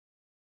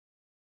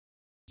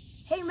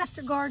Hey,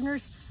 Master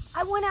Gardeners,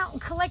 I went out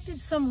and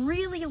collected some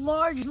really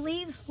large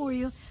leaves for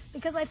you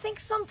because I think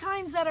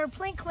sometimes at our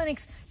plant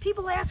clinics,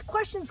 people ask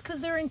questions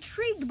because they're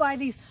intrigued by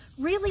these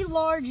really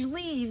large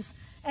leaves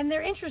and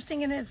they're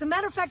interesting. And as a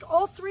matter of fact,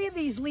 all three of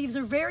these leaves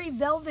are very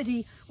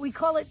velvety. We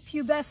call it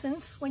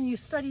pubescence when you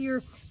study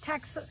your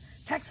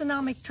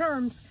taxonomic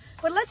terms.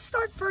 But let's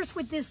start first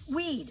with this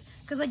weed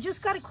because I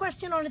just got a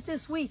question on it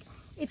this week.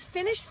 It's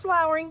finished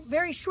flowering,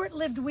 very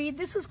short-lived weed.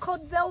 This is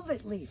called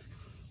velvet leaf.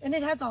 And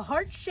it has a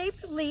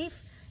heart-shaped leaf,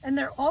 and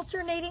they're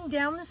alternating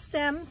down the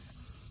stems,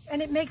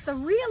 and it makes a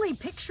really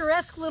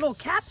picturesque little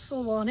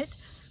capsule on it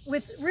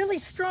with really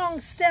strong,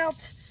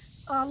 stout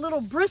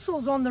little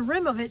bristles on the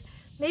rim of it.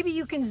 Maybe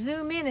you can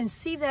zoom in and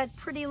see that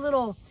pretty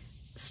little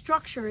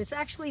structure. It's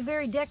actually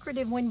very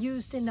decorative when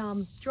used in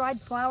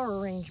dried flower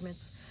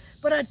arrangements.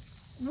 But a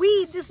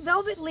weed, this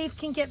velvet leaf,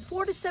 can get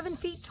 4 to 7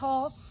 feet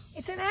tall.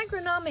 It's an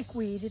agronomic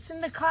weed. It's in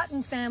the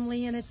cotton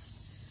family, and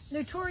it's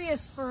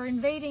notorious for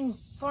invading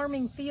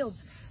farming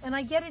fields. And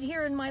I get it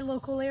here in my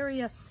local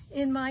area,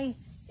 in my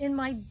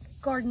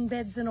garden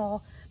beds and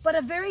all. But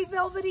a very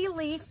velvety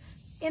leaf.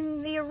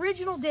 In the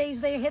original days,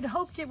 they had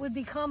hoped it would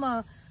become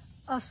a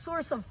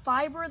source of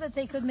fiber that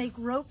they could make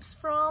ropes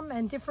from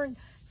and different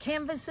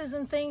canvases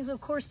and things,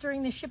 of course,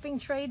 during the shipping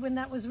trade when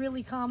that was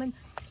really common.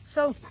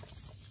 So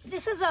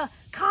this is a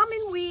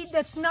common weed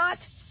that's not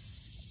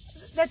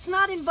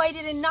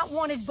invited and not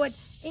wanted, but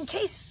in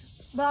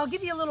case, well, I'll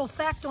give you a little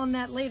fact on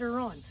that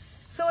later on.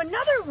 So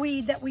another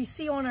weed that we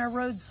see on our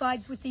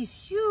roadsides with these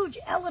huge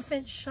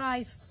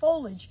elephant-sized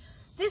foliage,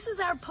 this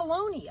is our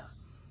Paulownia.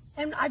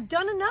 And I've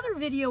done another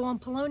video on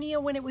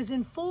Paulownia when it was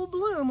in full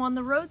bloom on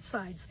the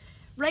roadsides.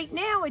 Right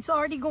now, it's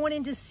already going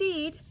into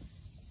seed.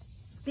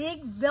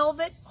 Big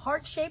velvet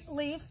heart-shaped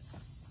leaf.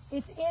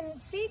 It's in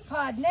seed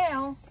pod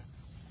now.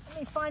 Let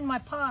me find my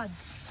pods.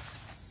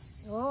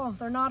 Oh,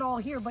 they're not all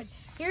here, but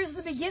here's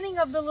the beginning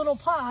of the little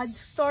pods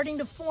starting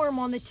to form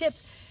on the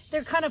tips.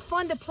 They're kind of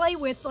fun to play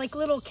with, like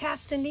little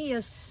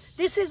castanillas.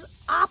 This is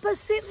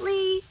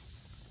oppositely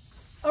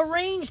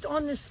arranged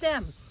on the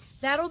stem.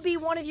 That'll be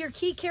one of your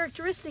key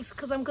characteristics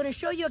because I'm going to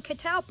show you a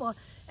catalpa,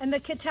 and the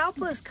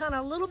catalpa is kind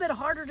of a little bit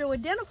harder to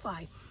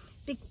identify,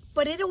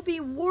 but it'll be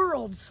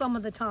whorled some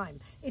of the time.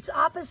 It's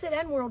opposite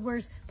and whorled,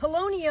 whereas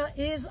Paulownia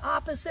is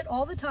opposite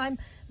all the time.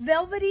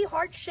 Velvety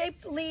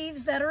heart-shaped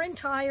leaves that are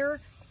entire.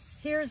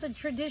 Here's a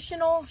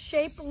traditional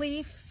shaped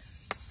leaf.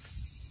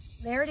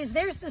 There it is.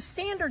 There's the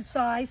standard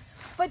size.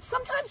 But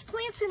sometimes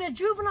plants in a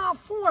juvenile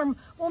form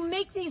will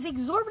make these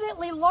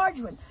exorbitantly large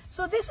ones.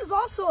 So this is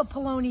also a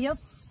Paulownia,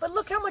 but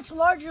look how much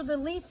larger the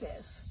leaf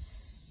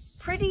is.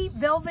 Pretty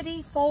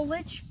velvety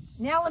foliage.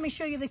 Now let me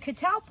show you the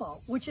catalpa,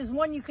 which is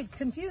one you could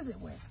confuse it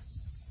with.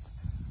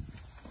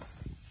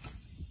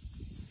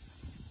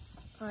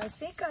 I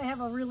think I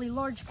have a really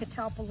large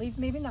catalpa leaf,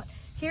 maybe not.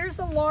 Here's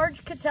a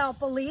large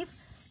catalpa leaf.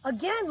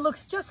 Again,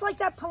 looks just like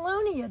that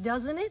Paulownia,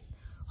 doesn't it?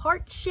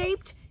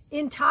 Heart-shaped,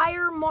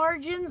 entire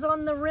margins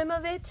on the rim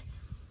of it.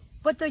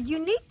 But the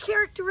unique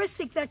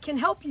characteristic that can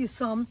help you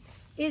some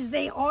is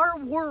they are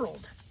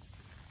whorled.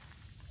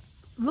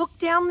 Look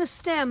down the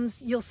stems,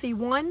 you'll see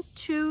 1,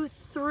 2,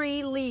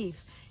 3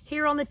 leaves.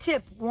 Here on the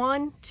tip,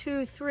 1,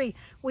 2, 3.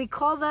 We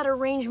call that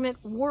arrangement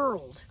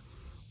whorled.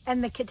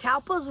 And the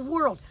catalpa's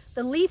whorled.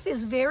 The leaf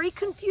is very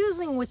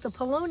confusing with the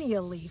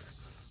Paulownia leaf.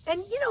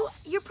 And you know,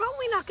 you're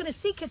probably not going to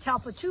see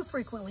catalpa too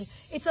frequently.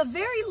 It's a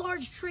very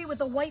large tree with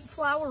a white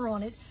flower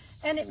on it,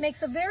 and it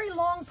makes a very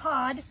long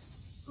pod.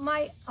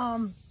 My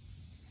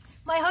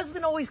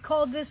husband always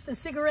called this the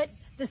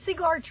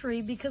cigar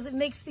tree because it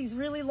makes these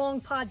really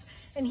long pods.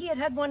 And he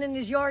had one in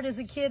his yard as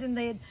a kid, and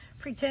they had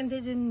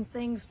pretended and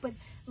things. But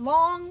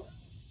long,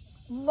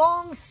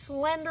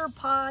 slender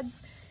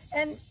pods,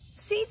 and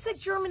seeds that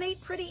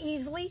germinate pretty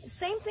easily.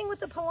 Same thing with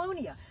the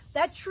Paulownia.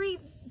 That tree,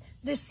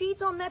 the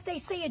seeds on that, they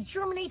say it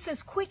germinates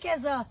as quick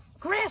as a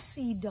grass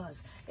seed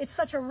does. It's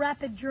such a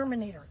rapid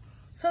germinator.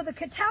 So the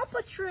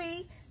catalpa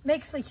tree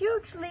makes a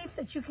huge leaf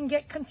that you can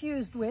get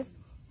confused with,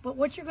 but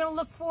what you're going to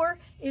look for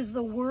is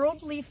the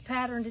whorled leaf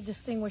pattern to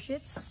distinguish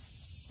it.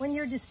 When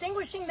you're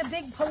distinguishing the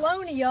big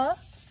Paulownia,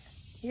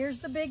 here's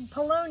the big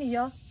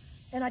Paulownia,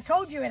 and I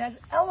told you it has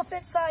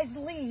elephant-sized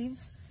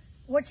leaves.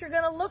 What you're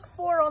going to look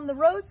for on the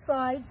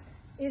roadsides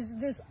is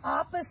this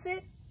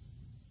opposite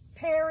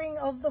pairing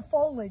of the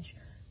foliage.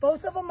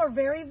 Both of them are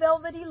very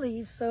velvety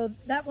leaves, so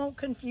that won't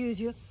confuse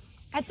you.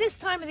 At this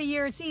time of the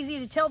year, it's easy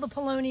to tell the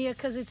Paulownia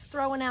because it's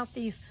throwing out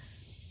these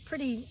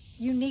pretty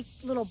unique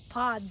little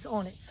pods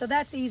on it. So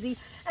that's easy.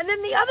 And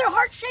then the other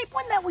heart-shaped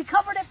one that we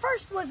covered at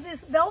first was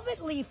this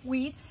velvet leaf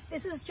weed.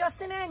 This is just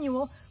an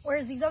annual,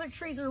 whereas these other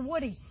trees are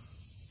woody.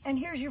 And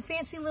here's your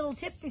fancy little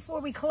tip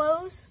before we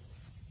close.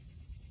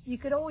 You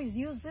could always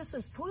use this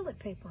as toilet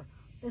paper.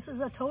 This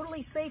is a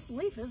totally safe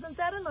leaf. Isn't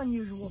that an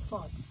unusual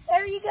thought?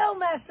 There you go,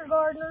 Master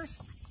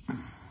Gardeners.